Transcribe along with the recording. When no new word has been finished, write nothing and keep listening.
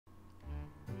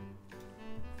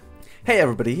Hey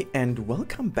everybody, and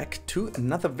welcome back to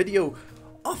another video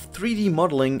of 3D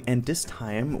modeling, and this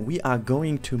time we are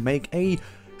going to make a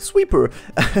sweeper.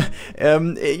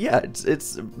 Yeah,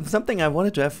 it's something I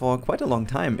wanted to have for quite a long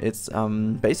time. It's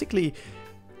basically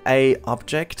a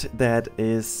object that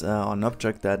is an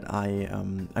object that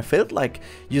I felt like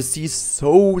you see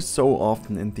so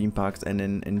often in theme parks and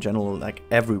in general, like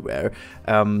everywhere,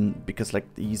 because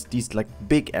like these like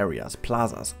big areas,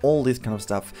 plazas, all this kind of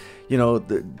stuff, you know,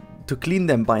 to clean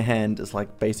them by hand is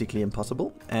like basically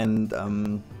impossible, and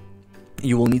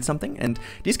you will need something, and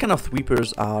these kind of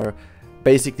sweepers are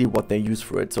basically what they use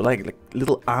for it. So like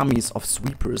little armies of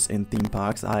sweepers in theme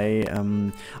parks. I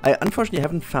unfortunately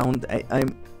haven't found.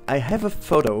 I have a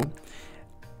photo.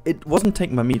 It wasn't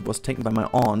taken by me, it was taken by my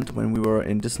aunt when we were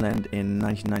in Disneyland in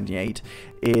 1998.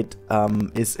 It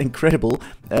is incredible.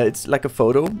 It's like a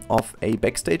photo of a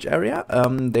backstage area.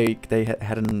 They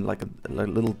had like a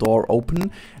little door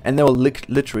open, and there were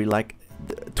literally like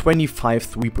 25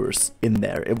 sweepers in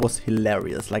there. It was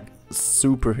hilarious, like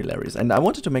super hilarious. And I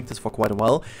wanted to make this for quite a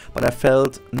while, but I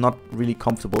felt not really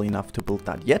comfortable enough to build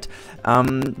that yet,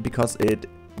 because it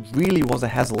really was a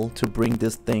hassle to bring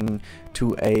this thing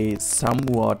to a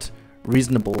somewhat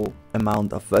reasonable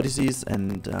amount of vertices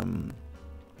and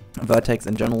vertex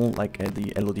in general, like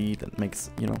the LOD that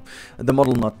makes, you know, the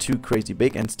model not too crazy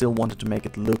big, and still wanted to make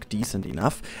it look decent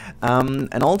enough.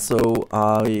 And also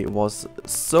I was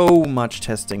so much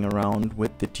testing around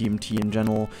with the TMT in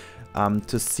general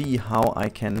to see how I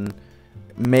can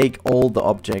make all the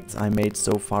objects I made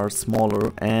so far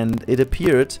smaller, and it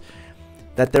appeared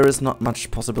that there is not much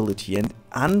possibility. And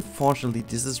unfortunately,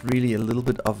 this is really a little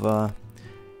bit of a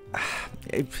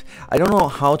I don't know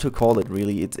how to call it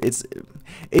really.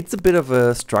 It's a bit of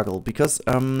a struggle, because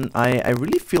I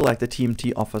really feel like the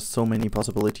TMT offers so many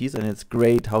possibilities, and it's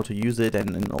great how to use it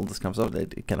and all this kind of stuff.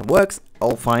 It kind of works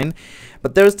all fine,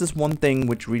 but there's this one thing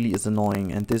which really is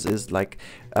annoying, and this is like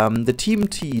the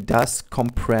TMT does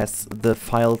compress the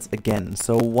files again.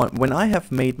 So when I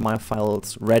have made my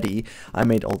files ready, I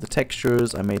made all the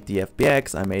textures, I made the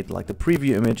FBX, I made like the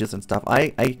preview images and stuff.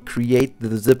 I create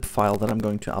the zip file that I'm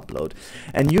going to upload,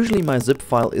 and usually my zip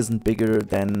file isn't bigger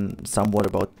than somewhat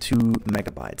about 2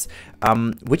 megabytes,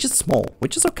 which is small,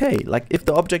 which is okay. Like if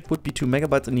the object would be 2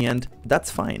 megabytes in the end,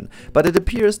 that's fine. But it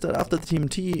appears that after the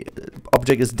TMT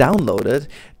object is downloaded,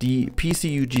 the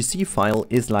PCUGC file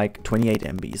is like 28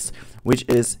 MBs, which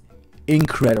is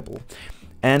incredible.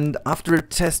 And after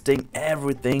testing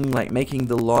everything, like making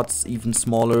the lots even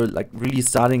smaller, like really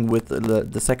starting with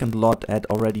the second lot at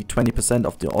already 20%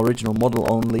 of the original model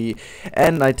only,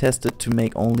 and I tested to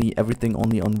make everything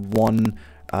only on one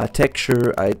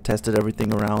texture. I tested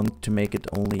everything around to make it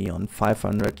only on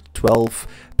 512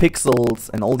 pixels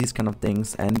and all these kind of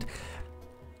things, and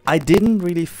I didn't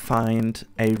really find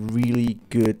a really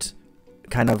good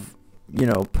kind of, you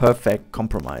know, perfect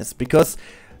compromise, because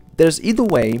there's either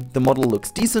way the model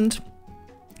looks decent.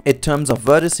 In terms of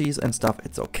vertices and stuff,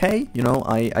 it's okay. You know,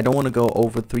 I don't want to go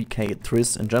over 3k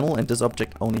tris in general, and this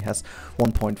object only has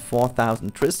 1.4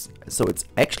 thousand tris, so it's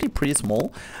actually pretty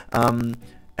small.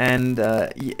 And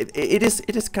it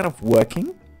is kind of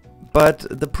working, but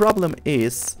the problem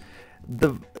is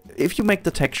if you make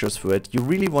the textures for it, you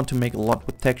really want to make a lot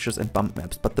with textures and bump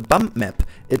maps, but the bump map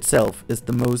itself is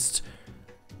the most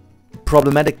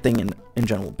problematic thing in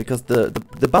general, because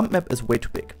the bump map is way too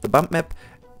big. The bump map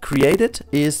created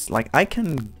is like, I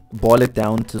can boil it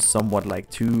down to somewhat like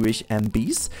 2-ish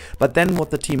MBs, but then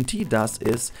what the TMT does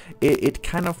is it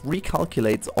kind of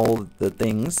recalculates all the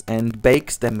things and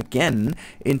bakes them again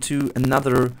into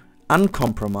another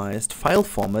uncompromised file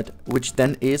format, which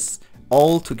then is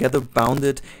all together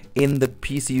bounded in the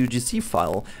PCUGC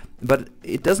file. But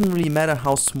it doesn't really matter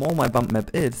how small my bump map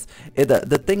is.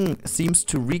 The thing seems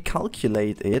to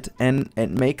recalculate it and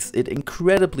makes it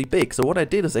incredibly big. So what I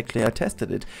did is actually I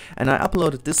tested it, and I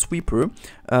uploaded this sweeper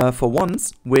for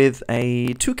once with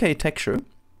a 2K texture,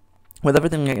 with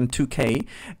everything in 2K,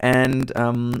 and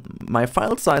my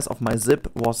file size of my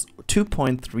zip was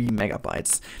 2.3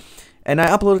 megabytes. And I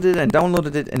uploaded it and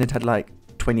downloaded it, and it had like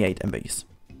 28 MBs.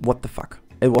 What the fuck?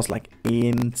 It was like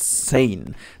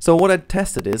insane. So what I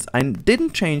tested is, I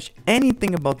didn't change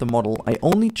anything about the model. I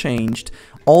only changed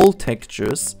all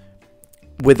textures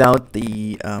without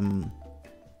the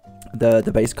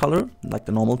base color, like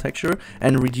the normal texture,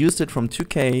 and reduced it from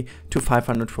 2K to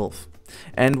 512.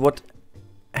 And what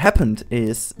happened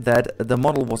is that the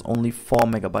model was only 4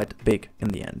 megabyte big in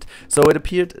the end. So it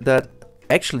appeared that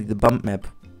actually the bump map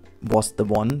was the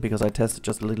one, because I tested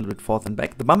just a little bit forth and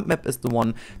back. The bump map is the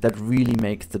one that really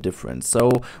makes the difference.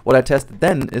 So what I tested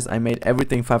then is I made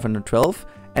everything 512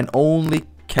 and only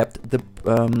kept the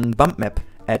bump map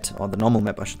at, or the normal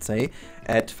map I should say,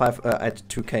 at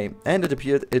 2K, and it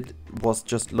appeared it was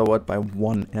just lowered by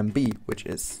 1 MB, which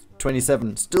is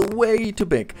 27, still way too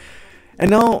big. And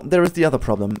now there is the other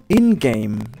problem. In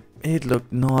game, it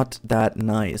looked not that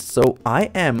nice, so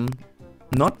I am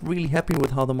not really happy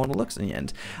with how the model looks in the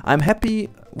end. I'm happy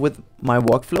with my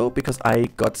workflow because I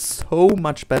got so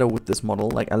much better with this model.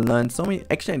 Like I learned so many,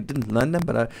 actually I didn't learn them,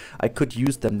 but I could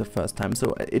use them the first time.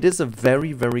 So it is a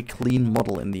very, very clean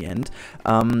model in the end,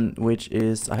 which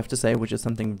is, I have to say, which is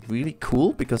something really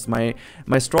cool because my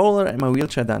stroller and my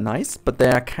wheelchair, they're nice, but they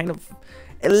are kind of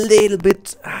a little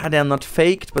bit, they're not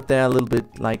faked, but they're a little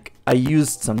bit like, I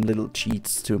used some little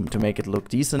cheats to make it look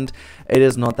decent. It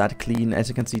is not that clean. As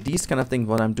you can see, these kind of things,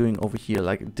 what I'm doing over here,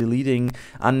 like deleting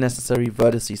unnecessary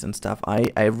vertices and stuff,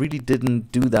 I really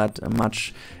didn't do that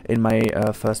much in my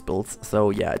first builds. So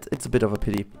yeah, it's a bit of a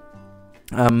pity.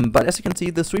 But as you can see,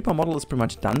 the sweeper model is pretty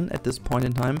much done at this point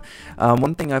in time.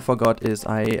 One thing I forgot is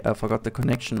I forgot the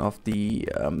connection of the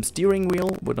steering wheel,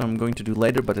 what I'm going to do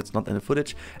later, but it's not in the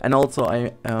footage. And also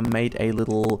I made a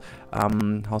little,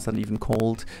 how's that even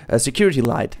called? A security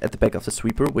light at the back of the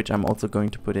sweeper, which I'm also going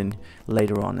to put in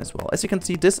later on as well. As you can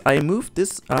see, I moved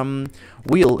this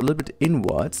wheel a little bit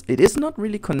inwards. It is not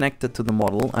really connected to the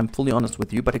model, I'm fully honest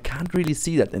with you, but I can't really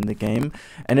see that in the game.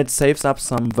 And it saves up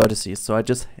some vertices, so I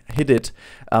just hid it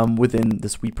within the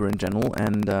sweeper in general.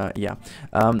 And yeah,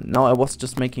 now I was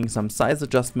just making some size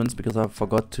adjustments because I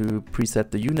forgot to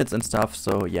preset the units and stuff.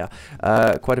 So yeah,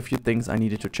 quite a few things I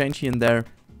needed to change here and there.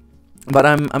 But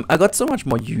I got so much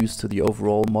more used to the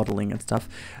overall modeling and stuff.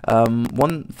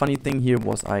 One funny thing here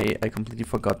was I completely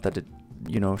forgot that it,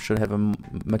 you know, should have a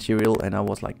material, and I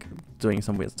was like doing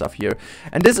some weird stuff here.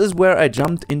 And this is where I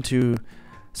jumped into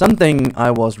something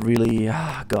I was really,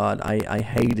 God, I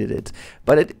hated it.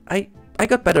 But I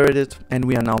got better at it, and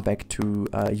we are now back to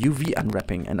UV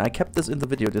unwrapping. And I kept this in the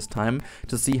video this time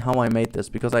to see how I made this,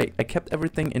 because I kept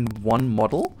everything in one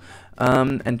model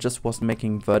and just was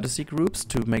making vertice groups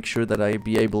to make sure that I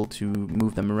be able to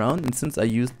move them around. And since I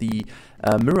used the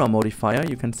mirror modifier,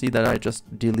 you can see that I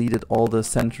just deleted all the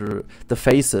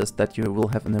faces that you will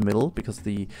have in the middle, because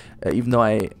the even though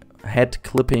I had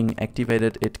clipping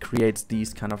activated, it creates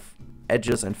these kind of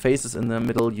edges and faces in the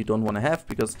middle you don't want to have,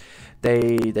 because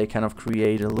they kind of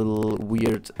create a little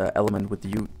weird element with the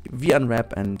UV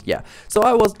unwrap. And yeah, so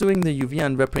I was doing the UV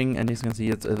unwrapping, and as you can see,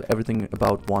 it's everything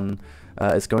about one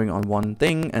is going on one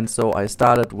thing. And so I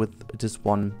started with this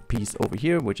one piece over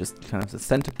here, which is kind of the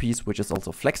centerpiece, which is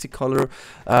also flexicolor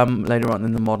later on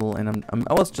in the model. And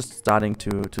I was just starting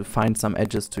to find some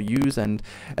edges to use. And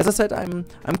as I said,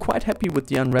 I'm quite happy with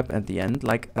the unwrap at the end.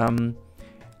 Like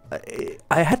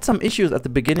I had some issues at the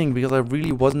beginning because I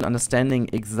really wasn't understanding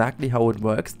exactly how it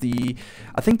works.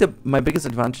 I think my biggest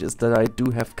advantage is that I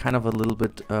do have kind of a little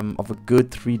bit of a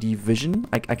good 3D vision.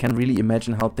 I can really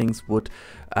imagine how things would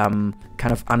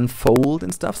kind of unfold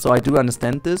and stuff. So I do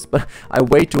understand this, but I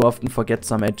way too often forget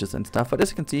some edges and stuff. But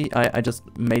as you can see, I just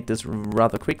made this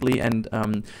rather quickly and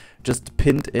just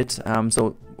pinned it.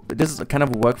 So this is a kind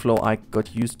of a workflow I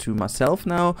got used to myself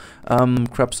now.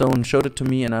 Crapzone showed it to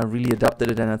me, and I really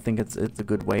adapted it, and I think it's a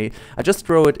good way. I just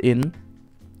throw it in,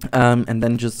 and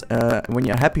then just when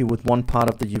you're happy with one part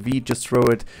of the UV, just throw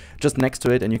it just next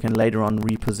to it, and you can later on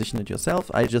reposition it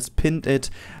yourself. I just pinned it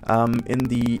in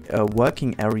the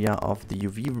working area of the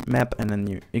UV map, and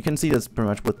then you can see this pretty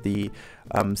much with the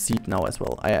seat now as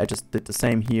well. I just did the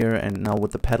same here, and now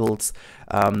with the pedals,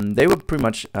 they were pretty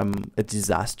much a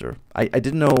disaster. I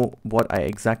didn't know what I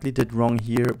exactly did wrong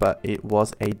here, but it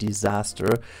was a disaster.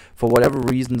 For whatever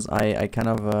reasons, I kind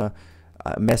of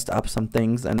messed up some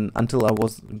things, and until I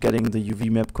was getting the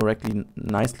UV map correctly,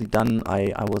 nicely done,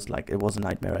 I was like, it was a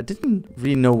nightmare. I didn't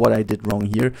really know what I did wrong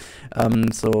here,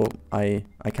 so I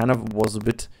kind of was a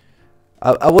bit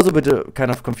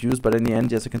kind of confused, but in the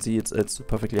end, as you can see, it's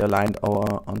perfectly aligned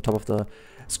on top of the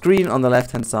screen on the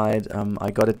left hand side.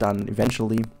 I got it done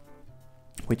eventually,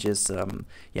 which is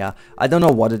yeah, I don't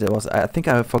know what it was. I think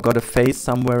I forgot a face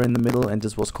somewhere in the middle, and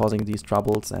this was causing these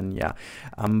troubles. And yeah,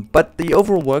 but the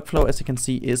overall workflow, as you can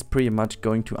see, is pretty much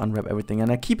going to unwrap everything,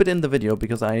 and I keep it in the video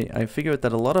because I figured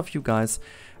that a lot of you guys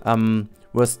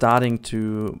were starting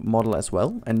to model as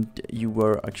well, and you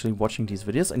were actually watching these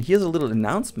videos. And here's a little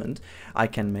announcement I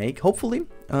can make. Hopefully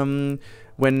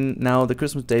when now the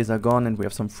Christmas days are gone and we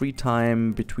have some free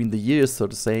time between the years, so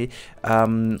to say,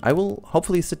 I will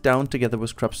hopefully sit down together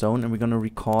with Crapzone and we're gonna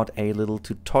record a little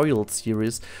tutorial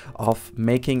series of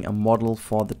making a model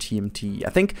for the TMT. I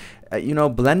think, you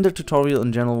know, Blender tutorial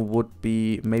in general would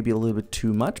be maybe a little bit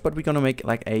too much, but we're gonna make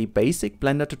like a basic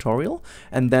Blender tutorial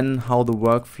and then how the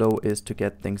workflow is to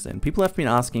get things in. People have been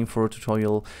asking for a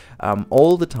tutorial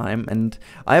all the time, and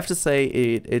I have to say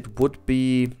it would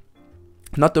be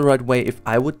not the right way if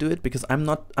I would do it, because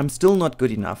I'm still not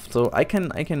good enough. So I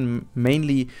can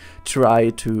mainly try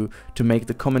to make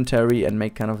the commentary and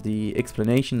make kind of the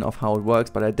explanation of how it works,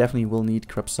 but I definitely will need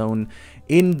Crapzone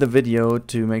in the video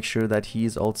to make sure that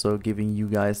he's also giving you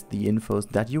guys the infos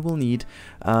that you will need,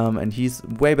 and he's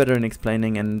way better in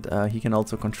explaining, and he can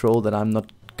also control that I'm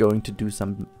not going to do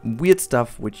some weird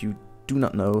stuff which you do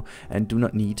not know and do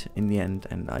not need in the end,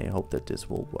 and I hope that this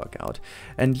will work out.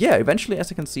 And yeah, eventually, as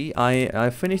you can see, I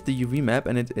finished the UV map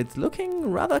and it's looking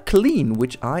rather clean,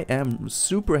 which I am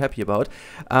super happy about.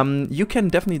 You can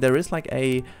definitely, there is like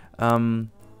a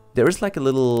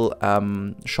little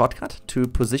shortcut to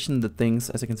position the things,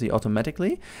 as you can see,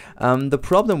 automatically. The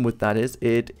problem with that is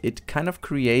it kind of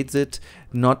creates it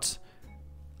not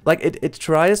like it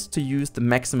tries to use the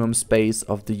maximum space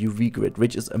of the UV grid,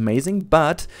 which is amazing,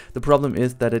 but the problem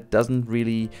is that it doesn't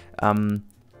really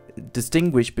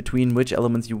distinguish between which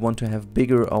elements you want to have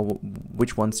bigger or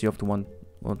which ones you have to want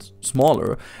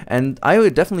smaller. And I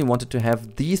definitely wanted to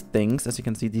have these things, as you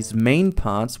can see, these main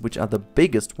parts, which are the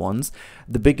biggest ones,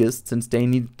 the biggest, since they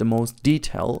need the most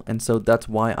detail. And so that's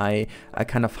why I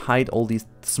kind of hide all these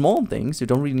small things you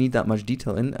don't really need that much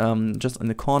detail in, just in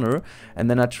the corner. And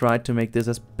then I tried to make this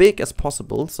as big as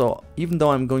possible. So even though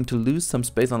I'm going to lose some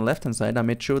space on the left hand side, I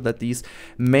made sure that these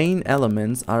main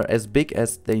elements are as big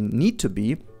as they need to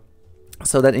be,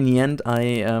 so that in the end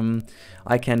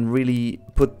I can really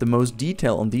put the most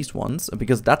detail on these ones,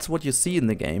 because that's what you see in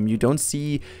the game. You don't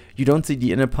see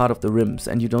the inner part of the rims,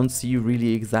 and you don't see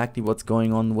really exactly what's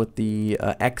going on with the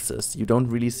axis. You don't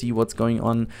really see what's going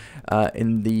on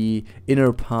in the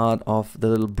inner part of the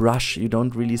little brush. You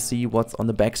don't really see what's on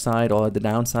the backside or the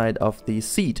downside of the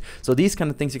seat. So these kind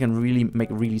of things you can really make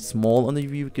really small on the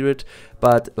UV grid,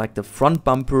 but like the front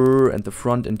bumper and the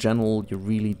front in general, you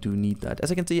really do need that.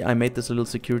 As you can see, I made this little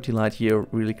security light here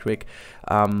really quick.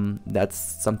 That's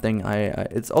something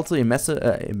it's also emissive,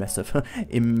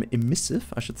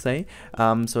 I should say.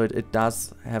 So it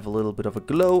does have a little bit of a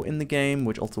glow in the game,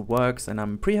 which also works, and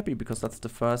I'm pretty happy because that's the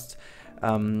first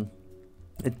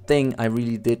thing I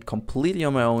really did completely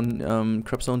on my own.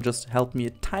 Crapzone just helped me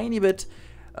a tiny bit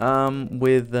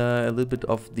with a little bit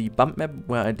of the bump map,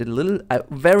 where I did a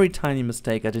very tiny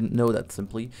mistake. I didn't know that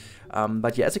simply.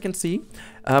 But yeah, as you can see,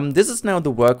 this is now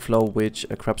the workflow which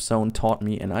Crapzone taught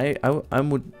me, and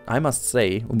I must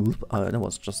say, that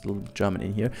was just a little German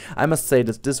in here. I must say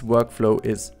that this workflow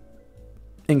is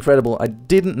incredible. I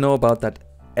didn't know about that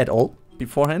at all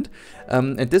beforehand,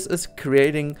 and this is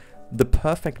creating the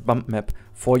perfect bump map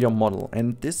for your model,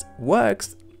 and this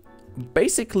works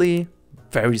basically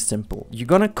very simple. You're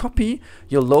gonna copy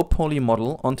your low poly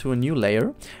model onto a new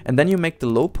layer, and then you make the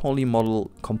low poly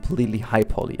model completely high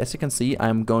poly. As you can see,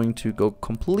 I'm going to go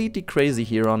completely crazy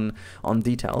here on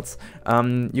details.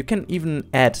 You can even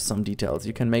add some details.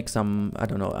 You can make some, I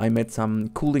don't know, I made some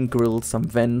cooling grills, some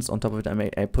vents on top of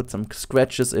it. I put some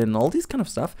scratches in, all these kind of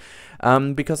stuff,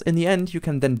 because in the end you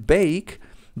can then bake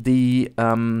the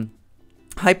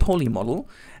high poly model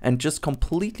and just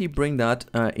completely bring that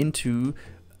into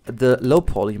the low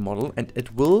poly model, and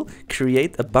it will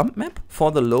create a bump map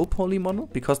for the low poly model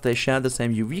because they share the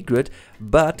same UV grid,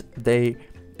 but the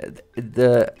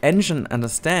engine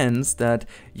understands that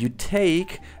you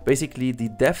take basically the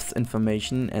depth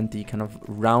information and the kind of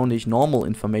roundish normal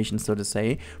information, so to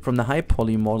say, from the high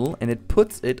poly model, and it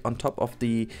puts it on top of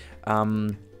the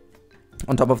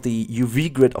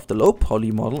UV grid of the low poly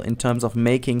model in terms of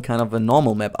making kind of a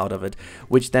normal map out of it,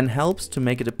 which then helps to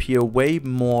make it appear way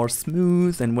more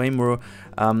smooth and way more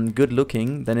good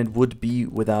looking than it would be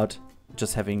without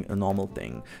just having a normal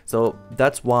thing. So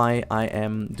that's why I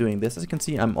am doing this. As you can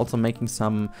see, I'm also making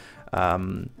some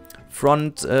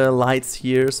front lights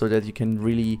here so that you can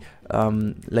really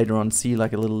later on see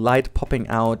like a little light popping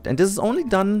out, and this is only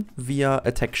done via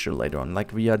a texture later on,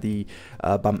 like via the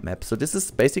bump map. So this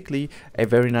is basically a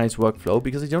very nice workflow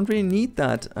because you don't really need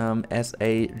that as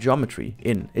a geometry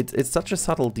in. It's such a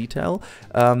subtle detail.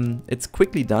 It's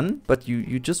quickly done, but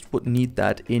you just would need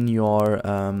that in your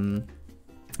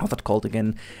how's that called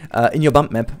again, in your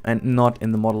bump map and not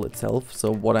in the model itself. So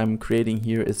what I'm creating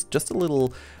here is just a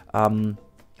little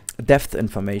depth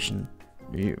information,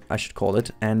 I should call it,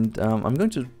 and I'm going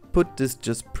to put this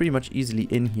just pretty much easily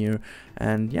in here,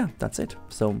 and yeah, that's it.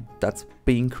 So that's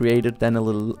being created, then a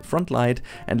little front light,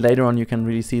 and later on you can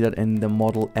really see that in the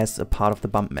model as a part of the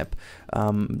bump map.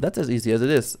 That's as easy as it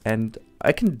is, and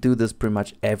I can do this pretty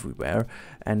much everywhere.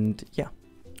 And yeah,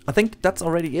 I think that's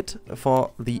already it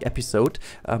for the episode.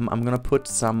 I'm gonna put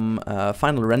some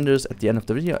final renders at the end of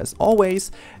the video as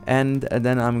always, and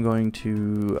then I'm going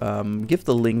to give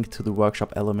the link to the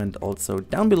workshop element also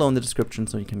down below in the description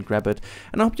so you can grab it.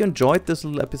 And I hope you enjoyed this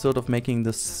little episode of making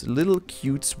this little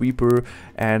cute sweeper,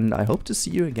 and I hope to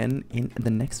see you again in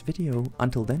the next video.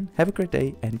 Until then, have a great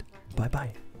day and bye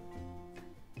bye.